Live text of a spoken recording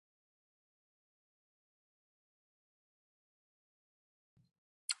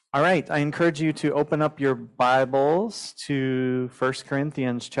All right, I encourage you to open up your Bibles to 1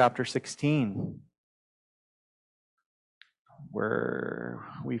 Corinthians chapter 16.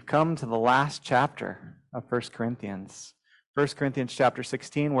 We've come to the last chapter of 1 Corinthians. 1 Corinthians chapter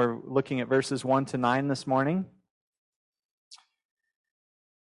 16, we're looking at verses 1 to 9 this morning.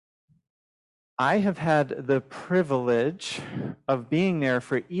 I have had the privilege of being there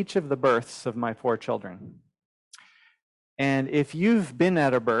for each of the births of my 4 children. And if you've been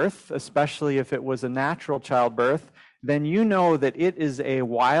at a birth, especially if it was a natural childbirth, then you know that it is a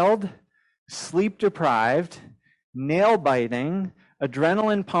wild, sleep-deprived, nail-biting,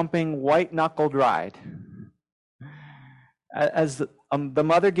 adrenaline-pumping, white-knuckled ride. As the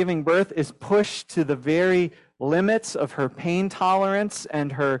mother giving birth is pushed to the very limits of her pain tolerance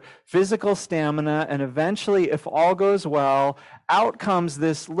and her physical stamina, and eventually, if all goes well, out comes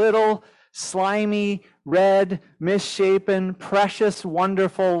this little slimy, red, misshapen, precious,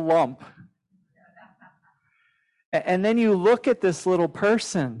 wonderful lump. And then you look at this little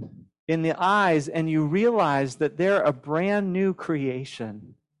person in the eyes and you realize that they're a brand new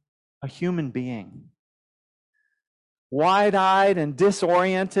creation, a human being. Wide-eyed and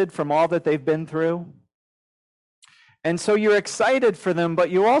disoriented from all that they've been through. And so you're excited for them, but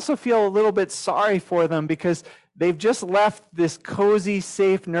you also feel a little bit sorry for them because they've just left this cozy,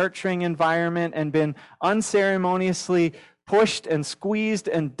 safe, nurturing environment and been unceremoniously pushed and squeezed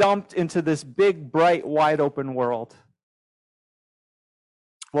and dumped into this big, bright, wide-open world.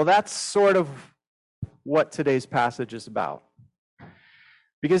 Well, that's sort of what today's passage is about.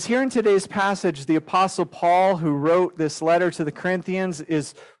 Because here in today's passage, the Apostle Paul, who wrote this letter to the Corinthians,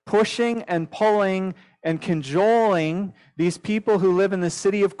 is pushing and pulling and cajoling these people who live in the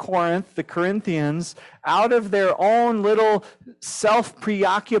city of Corinth, the Corinthians, out of their own little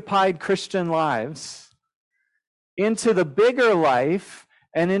self-preoccupied Christian lives into the bigger life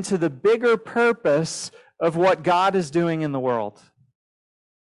and into the bigger purpose of what God is doing in the world.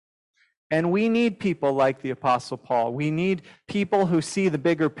 And we need people like the Apostle Paul. We need people who see the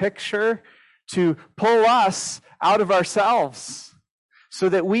bigger picture to pull us out of ourselves so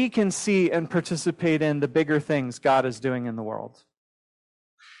that we can see and participate in the bigger things God is doing in the world.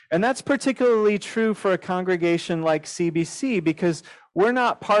 And that's particularly true for a congregation like CBC because we're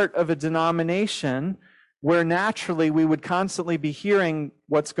not part of a denomination where naturally we would constantly be hearing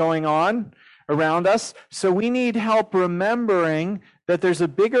what's going on around us. So we need help remembering that there's a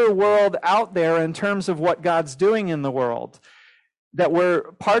bigger world out there in terms of what God's doing in the world, that we're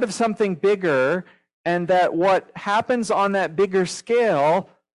part of something bigger, and that what happens on that bigger scale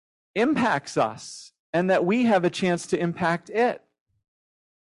impacts us, and that we have a chance to impact it.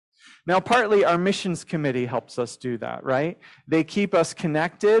 Now, partly our missions committee helps us do that, right? They keep us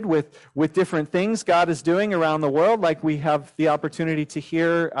connected with different things God is doing around the world, like we have the opportunity to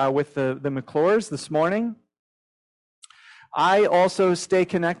hear with the McClures this morning. I also stay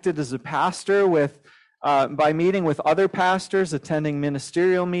connected as a pastor by meeting with other pastors, attending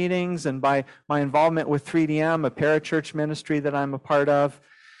ministerial meetings, and by my involvement with 3DM, a parachurch ministry that I'm a part of.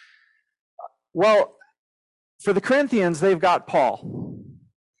 Well, for the Corinthians, they've got Paul,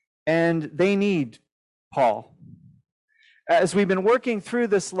 and they need Paul. As we've been working through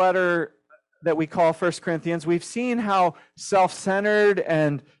this letter that we call 1 Corinthians, we've seen how self-centered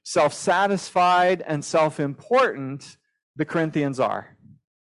and self-satisfied and self-important the Corinthians are.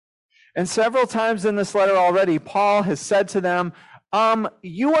 And several times in this letter already, Paul has said to them,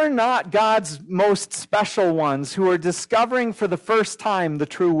 you are not God's most special ones who are discovering for the first time the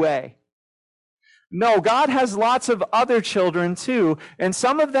true way. No, God has lots of other children too, and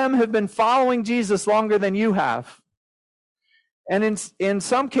some of them have been following Jesus longer than you have. And in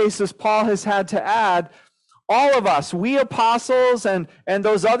some cases, Paul has had to add, all of us, we apostles and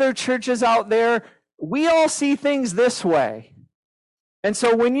those other churches out there, we all see things this way. And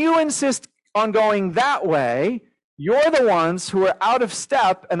so when you insist on going that way, you're the ones who are out of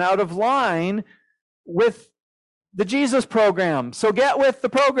step and out of line with the Jesus program. So get with the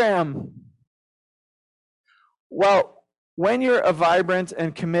program. Well, when you're a vibrant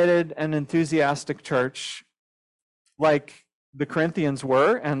and committed and enthusiastic church, like the Corinthians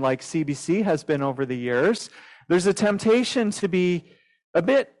were and like CBC has been over the years, there's a temptation to be a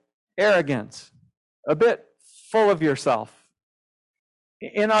bit arrogant, a bit full of yourself.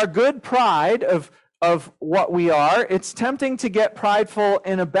 In our good pride of what we are, it's tempting to get prideful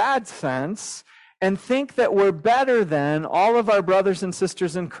in a bad sense and think that we're better than all of our brothers and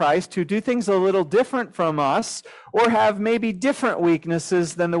sisters in Christ who do things a little different from us or have maybe different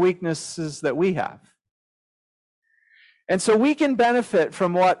weaknesses than the weaknesses that we have. And so we can benefit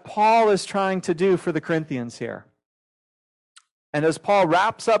from what Paul is trying to do for the Corinthians here. And as Paul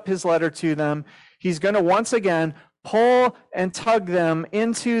wraps up his letter to them, he's going to once again pull and tug them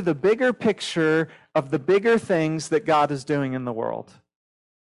into the bigger picture of the bigger things that God is doing in the world.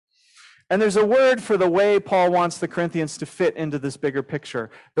 And there's a word for the way Paul wants the Corinthians to fit into this bigger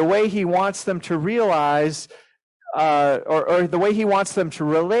picture, the way he wants them to realize, or the way he wants them to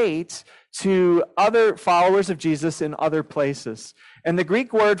relate to other followers of Jesus in other places. And the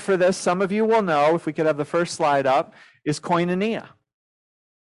Greek word for this, some of you will know, if we could have the first slide up, is koinonia.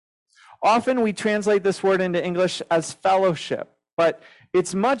 Often we translate this word into English as fellowship, but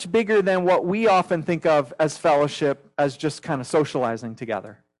it's much bigger than what we often think of as fellowship, as just kind of socializing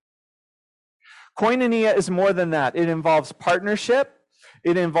together. Koinonia is more than that. It involves partnership,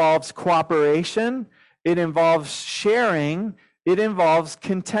 it involves cooperation, it involves sharing, it involves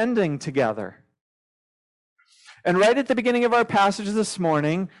contending together. And right at the beginning of our passage this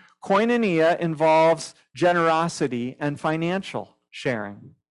morning, koinonia involves generosity and financial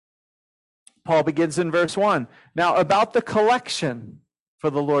sharing. Paul begins in verse 1. Now, about the collection for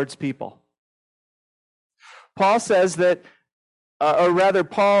the Lord's people. Paul says that,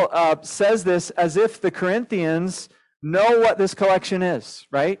 Paul says this as if the Corinthians know what this collection is,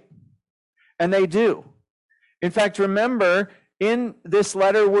 right? And they do. In fact, remember, in this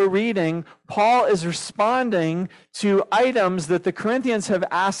letter we're reading, Paul is responding to items that the Corinthians have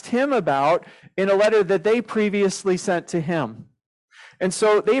asked him about in a letter that they previously sent to him. And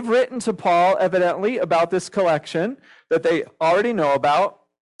so they've written to Paul, evidently, about this collection that they already know about,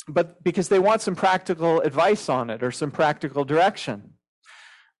 but because they want some practical advice on it or some practical direction.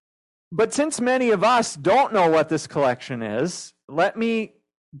 But since many of us don't know what this collection is, let me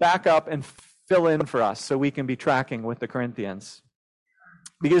back up and fill in for us so we can be tracking with the Corinthians.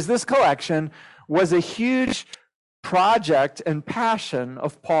 Because this collection was a huge project and passion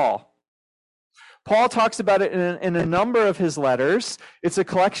of Paul. Paul talks about it in a number of his letters. It's a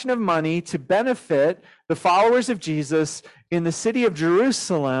collection of money to benefit the followers of Jesus in the city of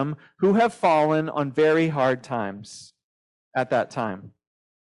Jerusalem who have fallen on very hard times at that time.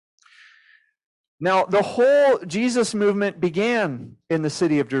 Now, the whole Jesus movement began in the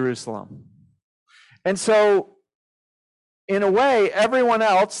city of Jerusalem. And so, in a way, everyone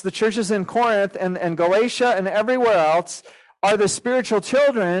else, the churches in Corinth and Galatia and everywhere else, are the spiritual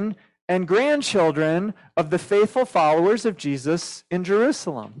children and grandchildren of the faithful followers of Jesus in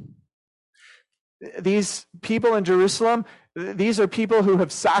Jerusalem. These people in Jerusalem, these are people who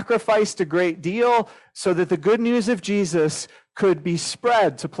have sacrificed a great deal so that the good news of Jesus could be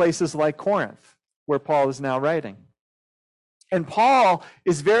spread to places like Corinth, where Paul is now writing. And Paul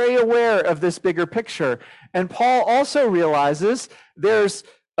is very aware of this bigger picture. And Paul also realizes there's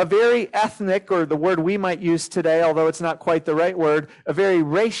a very ethnic, or the word we might use today, although it's not quite the right word, a very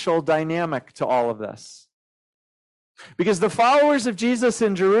racial dynamic to all of this. Because the followers of Jesus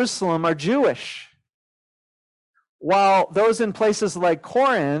in Jerusalem are Jewish, while those in places like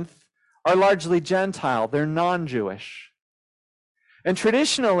Corinth are largely Gentile. They're non-Jewish. And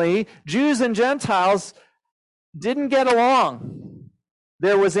traditionally, Jews and Gentiles didn't get along.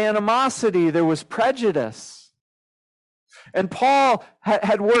 There was animosity, there was prejudice. And Paul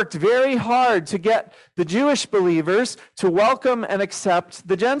had worked very hard to get the Jewish believers to welcome and accept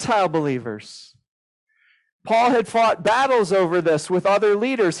the Gentile believers. Paul had fought battles over this with other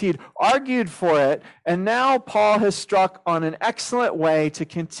leaders. He'd argued for it. And now Paul has struck on an excellent way to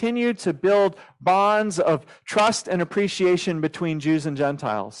continue to build bonds of trust and appreciation between Jews and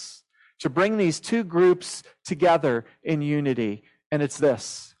Gentiles, to bring these two groups together in unity. And it's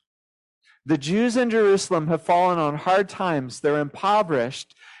this. The Jews in Jerusalem have fallen on hard times. They're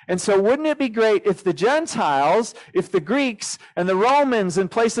impoverished. And so wouldn't it be great if the Gentiles, if the Greeks and the Romans in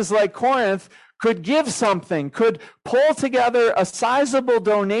places like Corinth could give something, could pull together a sizable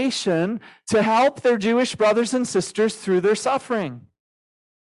donation to help their Jewish brothers and sisters through their suffering?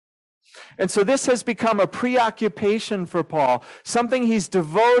 And so this has become a preoccupation for Paul, something he's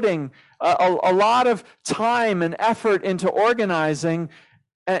devoting a lot of time and effort into organizing.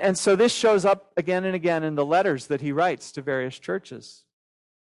 And so this shows up again and again in the letters that he writes to various churches.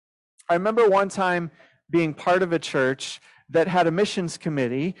 I remember one time being part of a church that had a missions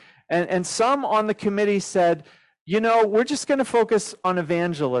committee, and some on the committee said, we're just going to focus on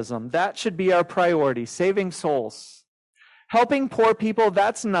evangelism. That should be our priority, saving souls. Helping poor people,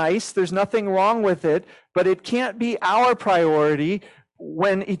 that's nice. There's nothing wrong with it, but it can't be our priority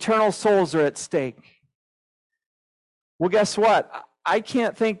when eternal souls are at stake. Well, guess what? I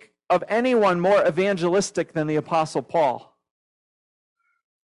can't think of anyone more evangelistic than the Apostle Paul.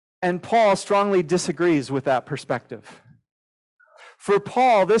 And Paul strongly disagrees with that perspective. For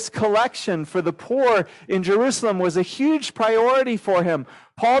Paul, this collection for the poor in Jerusalem was a huge priority for him.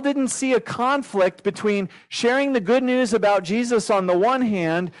 Paul didn't see a conflict between sharing the good news about Jesus on the one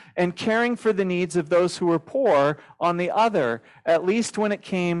hand and caring for the needs of those who were poor on the other, at least when it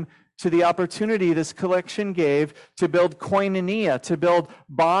came to the opportunity this collection gave to build koinonia, to build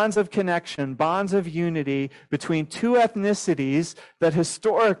bonds of connection, bonds of unity between two ethnicities that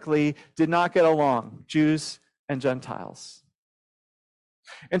historically did not get along, Jews and Gentiles.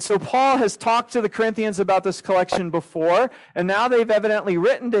 And so Paul has talked to the Corinthians about this collection before, and now they've evidently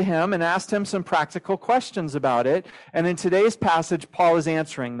written to him and asked him some practical questions about it. And in today's passage, Paul is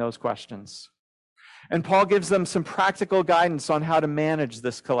answering those questions. And Paul gives them some practical guidance on how to manage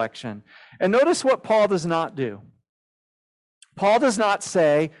this collection. And notice what Paul does not do. Paul does not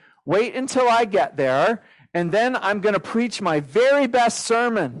say, wait until I get there, and then I'm going to preach my very best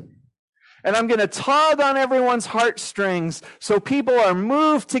sermon. And I'm going to tug on everyone's heartstrings so people are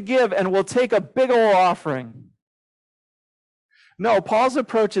moved to give and will take a big old offering. No, Paul's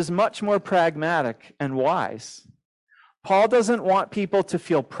approach is much more pragmatic and wise. Paul doesn't want people to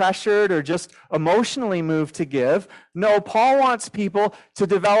feel pressured or just emotionally moved to give. No, Paul wants people to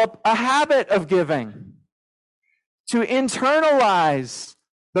develop a habit of giving, to internalize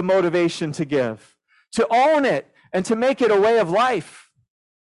the motivation to give, to own it, and to make it a way of life.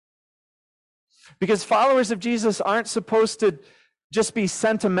 Because followers of Jesus aren't supposed to just be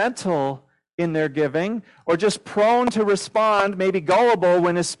sentimental in their giving, or just prone to respond, maybe gullible,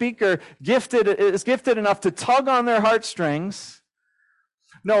 when a speaker is gifted enough to tug on their heartstrings.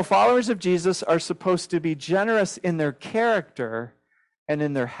 No, followers of Jesus are supposed to be generous in their character and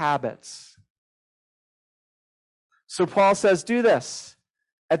in their habits. So Paul says, do this.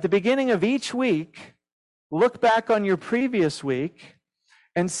 At the beginning of each week, look back on your previous week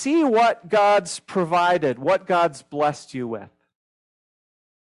and see what God's provided, what God's blessed you with.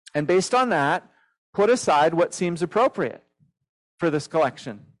 And based on that, put aside what seems appropriate for this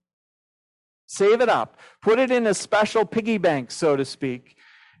collection. Save it up. Put it in a special piggy bank, so to speak.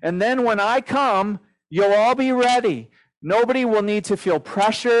 And then when I come, you'll all be ready. Nobody will need to feel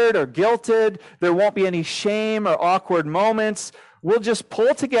pressured or guilted. There won't be any shame or awkward moments. We'll just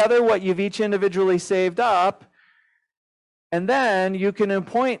pull together what you've each individually saved up. And then you can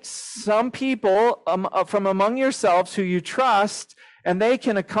appoint some people from among yourselves who you trust, and they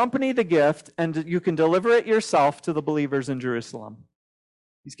can accompany the gift, and you can deliver it yourself to the believers in Jerusalem.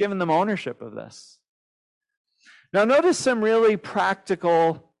 He's given them ownership of this. Now notice some really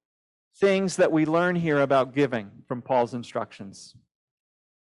practical things that we learn here about giving from Paul's instructions.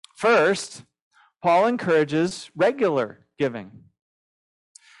 First, Paul encourages regular giving.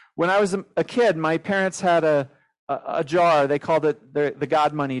 When I was a kid, my parents had a jar. They called it the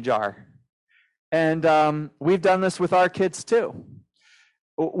God money jar. And we've done this with our kids too.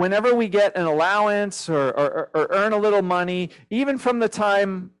 Whenever we get an allowance or earn a little money, even from the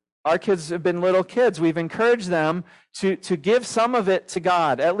time our kids have been little kids, we've encouraged them to give some of it to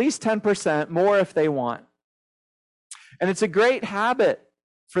God, at least 10%, more if they want. And it's a great habit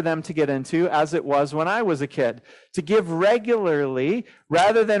for them to get into, as it was when I was a kid, to give regularly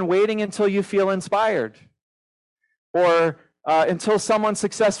rather than waiting until you feel inspired or until someone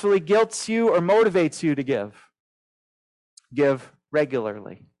successfully guilts you or motivates you to give. Give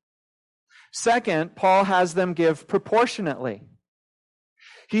regularly. Second, Paul has them give proportionately.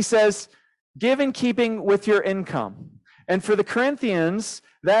 He says, give in keeping with your income. And for the Corinthians,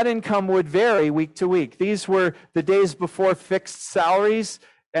 that income would vary week to week. These were the days before fixed salaries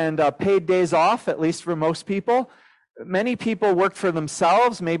and paid days off, at least for most people. Many people worked for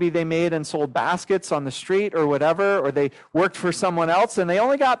themselves. Maybe they made and sold baskets on the street or whatever, or they worked for someone else, and they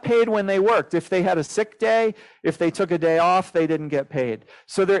only got paid when they worked. If they had a sick day, if they took a day off, they didn't get paid.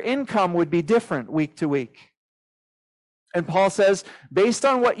 So their income would be different week to week. And Paul says, based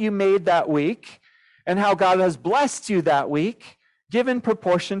on what you made that week and how God has blessed you that week, give in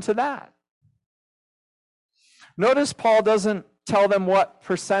proportion to that. Notice Paul doesn't tell them what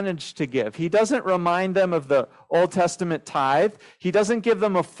percentage to give. He doesn't remind them of the Old Testament tithe. He doesn't give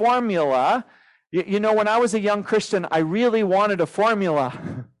them a formula. You know, when I was a young Christian, I really wanted a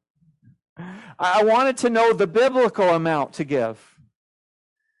formula. I wanted to know the biblical amount to give.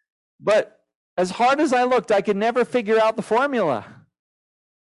 But as hard as I looked, I could never figure out the formula.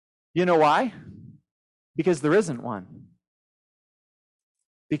 You know why? Because there isn't one.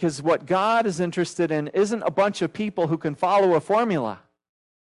 Because what God is interested in isn't a bunch of people who can follow a formula.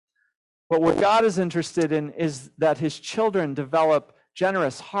 But what God is interested in is that his children develop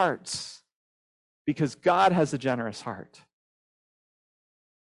generous hearts, because God has a generous heart.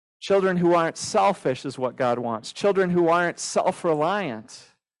 Children who aren't selfish is what God wants. Children who aren't self-reliant.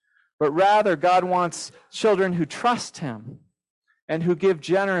 But rather, God wants children who trust him and who give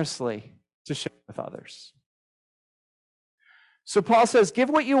generously to share with others. So Paul says, give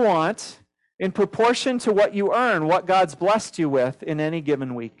what you want in proportion to what you earn, what God's blessed you with in any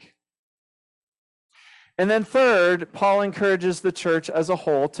given week. And then third, Paul encourages the church as a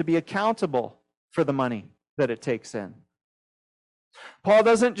whole to be accountable for the money that it takes in. Paul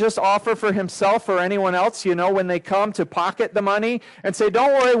doesn't just offer for himself or anyone else, when they come to pocket the money and say,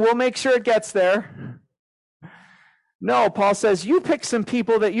 don't worry, we'll make sure it gets there. No, Paul says, you pick some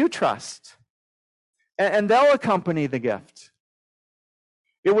people that you trust, and they'll accompany the gift.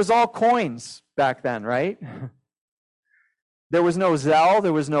 It was all coins back then, right? There was no Zelle,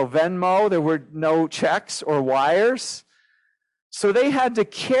 there was no Venmo, there were no checks or wires. So they had to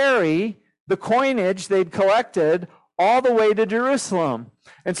carry the coinage they'd collected all the way to Jerusalem.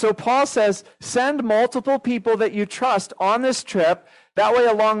 And so Paul says, send multiple people that you trust on this trip. That way,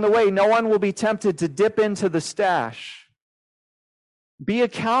 along the way, no one will be tempted to dip into the stash. Be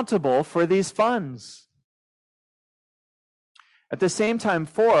accountable for these funds. At the same time,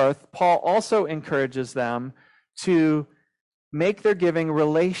 fourth, Paul also encourages them to make their giving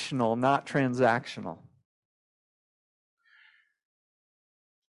relational, not transactional.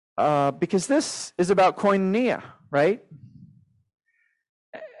 Because this is about koinonia, right?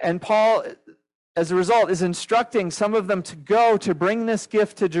 And Paul, as a result, is instructing some of them to go to bring this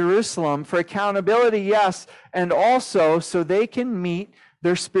gift to Jerusalem for accountability, yes, and also so they can meet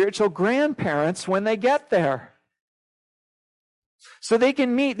their spiritual grandparents when they get there. So they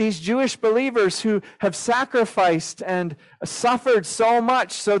can meet these Jewish believers who have sacrificed and suffered so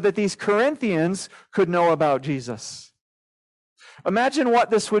much so that these Corinthians could know about Jesus. Imagine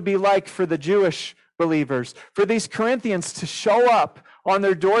what this would be like for the Jewish believers, for these Corinthians to show up on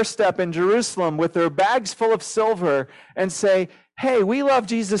their doorstep in Jerusalem with their bags full of silver and say, hey, we love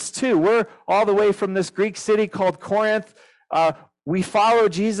Jesus too. We're all the way from this Greek city called Corinth. We follow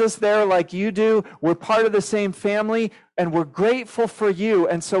Jesus there like you do. We're part of the same family, and we're grateful for you.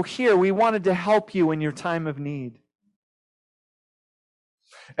 And so here, we wanted to help you in your time of need.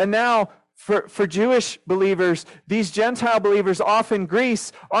 And now, for Jewish believers, these Gentile believers off in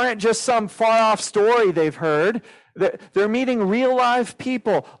Greece aren't just some far-off story they've heard. They're meeting real live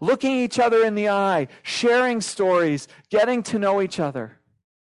people, looking each other in the eye, sharing stories, getting to know each other.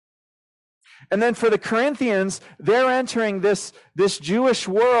 And then for the Corinthians, they're entering this Jewish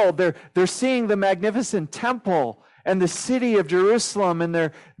world. They're seeing the magnificent temple and the city of Jerusalem, and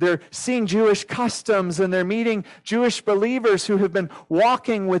they're seeing Jewish customs, and they're meeting Jewish believers who have been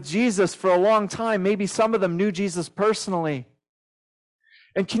walking with Jesus for a long time. Maybe some of them knew Jesus personally.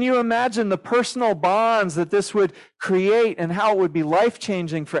 And can you imagine the personal bonds that this would create and how it would be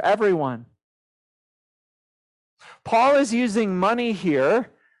life-changing for everyone? Paul is using money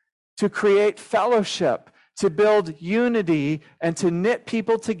here to create fellowship, to build unity, and to knit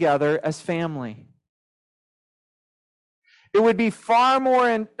people together as family. It would be far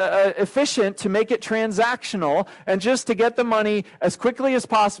more efficient to make it transactional and just to get the money as quickly as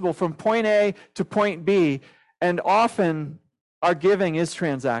possible from point A to point B. And often, our giving is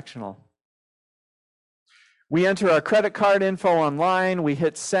transactional. We enter our credit card info online, we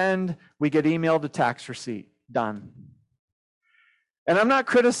hit send, we get emailed a tax receipt. Done. And I'm not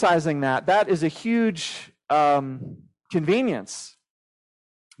criticizing that. That is a huge convenience.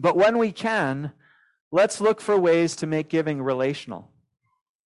 But when we can, let's look for ways to make giving relational.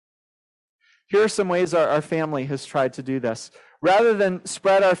 Here are some ways our family has tried to do this. Rather than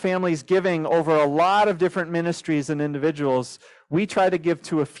spread our family's giving over a lot of different ministries and individuals, we try to give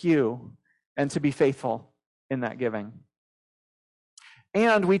to a few and to be faithful in that giving.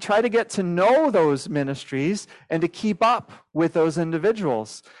 And we try to get to know those ministries and to keep up with those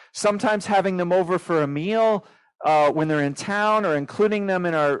individuals. Sometimes having them over for a meal when they're in town, or including them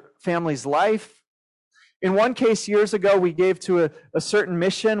in our family's life. In one case years ago, we gave to a certain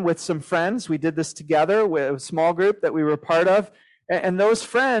mission with some friends. We did this together with a small group that we were part of. And those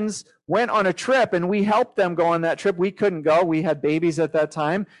friends went on a trip, and we helped them go on that trip. We couldn't go. We had babies at that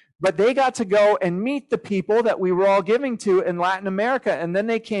time. But they got to go and meet the people that we were all giving to in Latin America. And then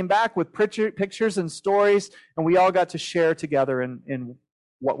they came back with pictures and stories, and we all got to share together in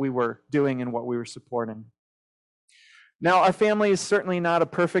what we were doing and what we were supporting. Now, our family is certainly not a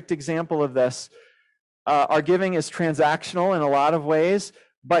perfect example of this. Our giving is transactional in a lot of ways,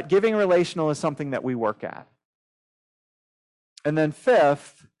 but giving relational is something that we work at. And then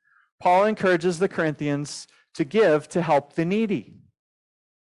fifth, Paul encourages the Corinthians to give to help the needy.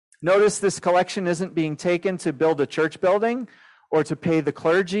 Notice this collection isn't being taken to build a church building or to pay the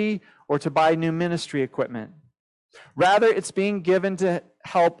clergy, or to buy new ministry equipment. Rather, it's being given to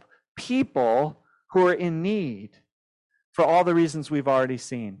help people who are in need for all the reasons we've already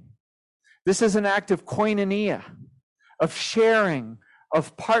seen. This is an act of koinonia, of sharing,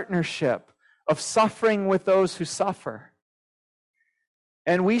 of partnership, of suffering with those who suffer.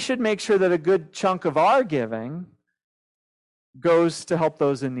 And we should make sure that a good chunk of our giving goes to help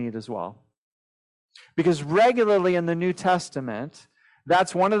those in need as well. Because regularly in the New Testament,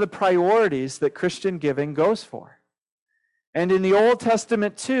 that's one of the priorities that Christian giving goes for. And in the Old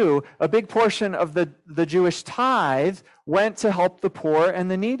Testament too, a big portion of the Jewish tithe went to help the poor and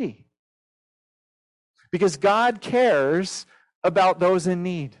the needy. Because God cares about those in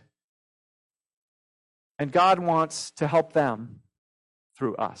need. And God wants to help them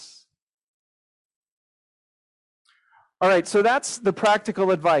through us. All right, so that's the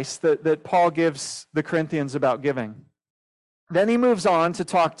practical advice that Paul gives the Corinthians about giving. Then he moves on to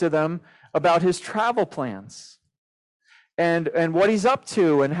talk to them about his travel plans and what he's up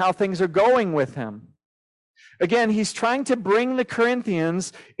to and how things are going with him. Again, he's trying to bring the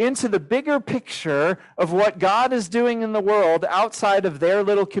Corinthians into the bigger picture of what God is doing in the world outside of their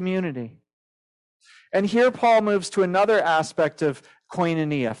little community. And here Paul moves to another aspect of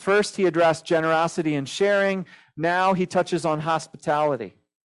koinonia. First, he addressed generosity and sharing. Now he touches on hospitality.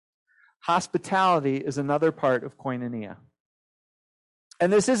 Hospitality is another part of koinonia.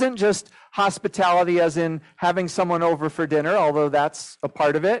 And this isn't just hospitality as in having someone over for dinner, although that's a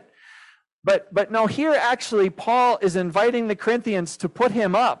part of it. But no, here actually Paul is inviting the Corinthians to put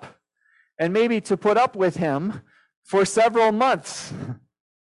him up and maybe to put up with him for several months.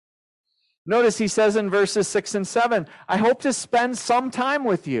 Notice he says in verses 6 and 7, I hope to spend some time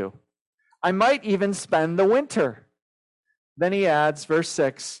with you. I might even spend the winter. Then he adds, verse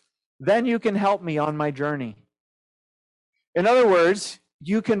 6, then you can help me on my journey. In other words,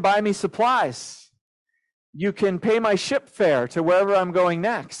 you can buy me supplies. You can pay my ship fare to wherever I'm going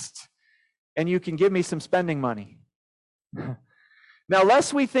next. And you can give me some spending money. Now,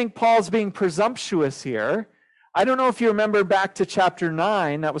 lest we think Paul's being presumptuous here, I don't know if you remember back to chapter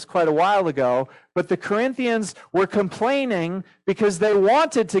 9, that was quite a while ago, but the Corinthians were complaining because they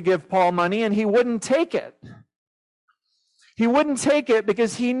wanted to give Paul money and he wouldn't take it. He wouldn't take it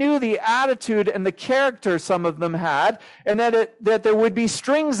because he knew the attitude and the character some of them had, and that there would be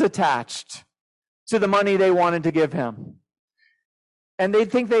strings attached to the money they wanted to give him. And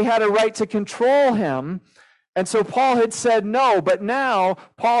they'd think they had a right to control him. And so Paul had said no, but now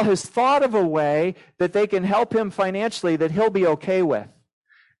Paul has thought of a way that they can help him financially that he'll be okay with.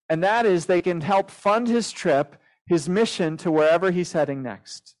 And that is they can help fund his trip, his mission to wherever he's heading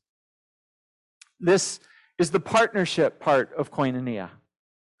next. This is the partnership part of koinonia.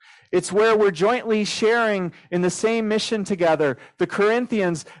 It's where we're jointly sharing in the same mission together. The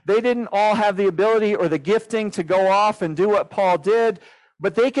Corinthians, they didn't all have the ability or the gifting to go off and do what Paul did,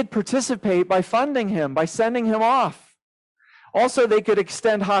 but they could participate by funding him, by sending him off. Also, they could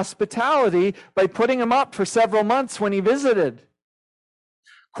extend hospitality by putting him up for several months when he visited.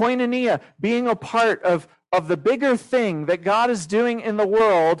 Koinonia, being a part of the bigger thing that God is doing in the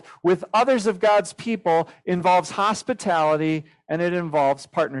world with others of God's people, involves hospitality and it involves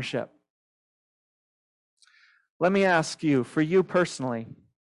partnership. Let me ask you, for you personally,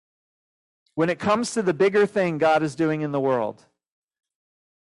 when it comes to the bigger thing God is doing in the world,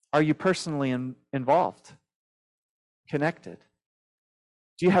 are you personally involved, connected?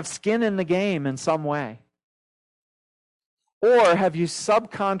 Do you have skin in the game in some way? Or have you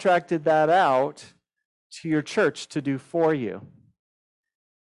subcontracted that out to your church to do for you?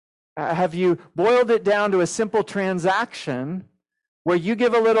 Have you boiled it down to a simple transaction where you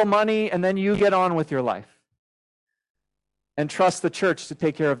give a little money and then you get on with your life and trust the church to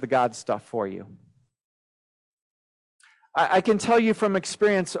take care of the God stuff for you? I can tell you from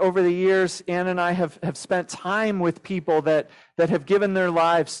experience over the years, Ann and I have spent time with people that have given their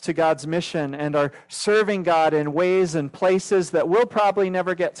lives to God's mission and are serving God in ways and places that we'll probably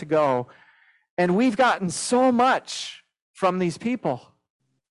never get to go. And we've gotten so much from these people.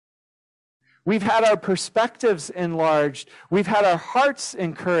 We've had our perspectives enlarged. We've had our hearts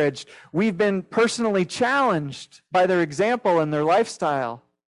encouraged. We've been personally challenged by their example and their lifestyle.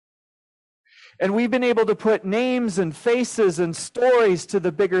 And we've been able to put names and faces and stories to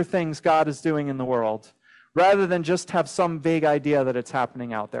the bigger things God is doing in the world, rather than just have some vague idea that it's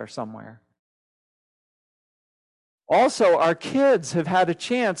happening out there somewhere. Also, our kids have had a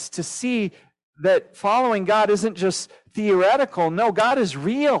chance to see that following God isn't just theoretical. No, God is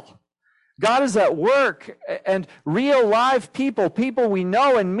real. God is at work, and real live people we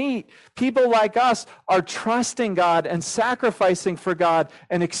know and meet, people like us, are trusting God and sacrificing for God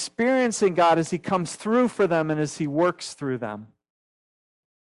and experiencing God as he comes through for them and as he works through them.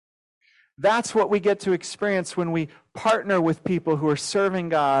 That's what we get to experience when we partner with people who are serving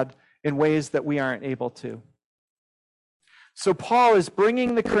God in ways that we aren't able to. So Paul is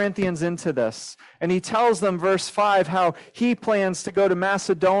bringing the Corinthians into this, and he tells them, verse 5, how he plans to go to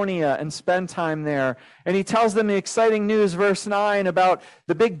Macedonia and spend time there. And he tells them the exciting news, verse 9, about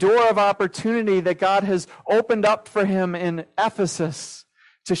the big door of opportunity that God has opened up for him in Ephesus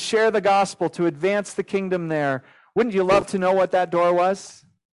to share the gospel, to advance the kingdom there. Wouldn't you love to know what that door was?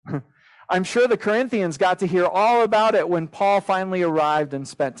 I'm sure the Corinthians got to hear all about it when Paul finally arrived and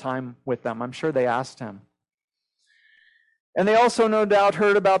spent time with them. I'm sure they asked him. And they also no doubt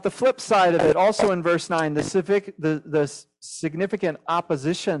heard about the flip side of it, also in verse 9, the significant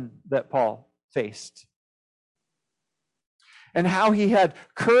opposition that Paul faced. And how he had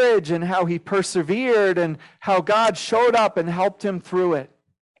courage and how he persevered and how God showed up and helped him through it.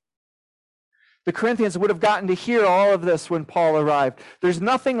 The Corinthians would have gotten to hear all of this when Paul arrived. There's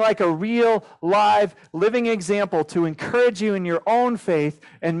nothing like a real, live, living example to encourage you in your own faith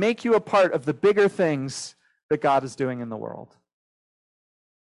and make you a part of the bigger things that God is doing in the world.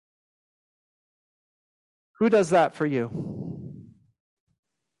 Who does that for you?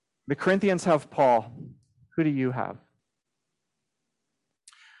 The Corinthians have Paul. Who do you have?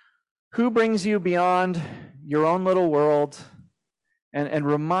 Who brings you beyond your own little world and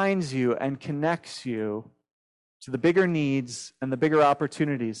reminds you and connects you to the bigger needs and the bigger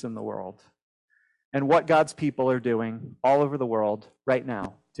opportunities in the world and what God's people are doing all over the world right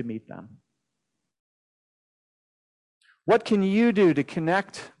now to meet them? What can you do to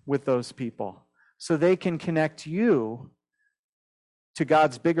connect with those people so they can connect you to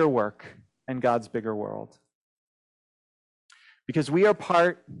God's bigger work and God's bigger world? Because we are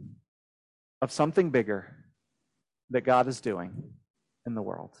part of something bigger that God is doing in the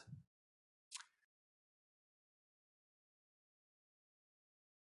world.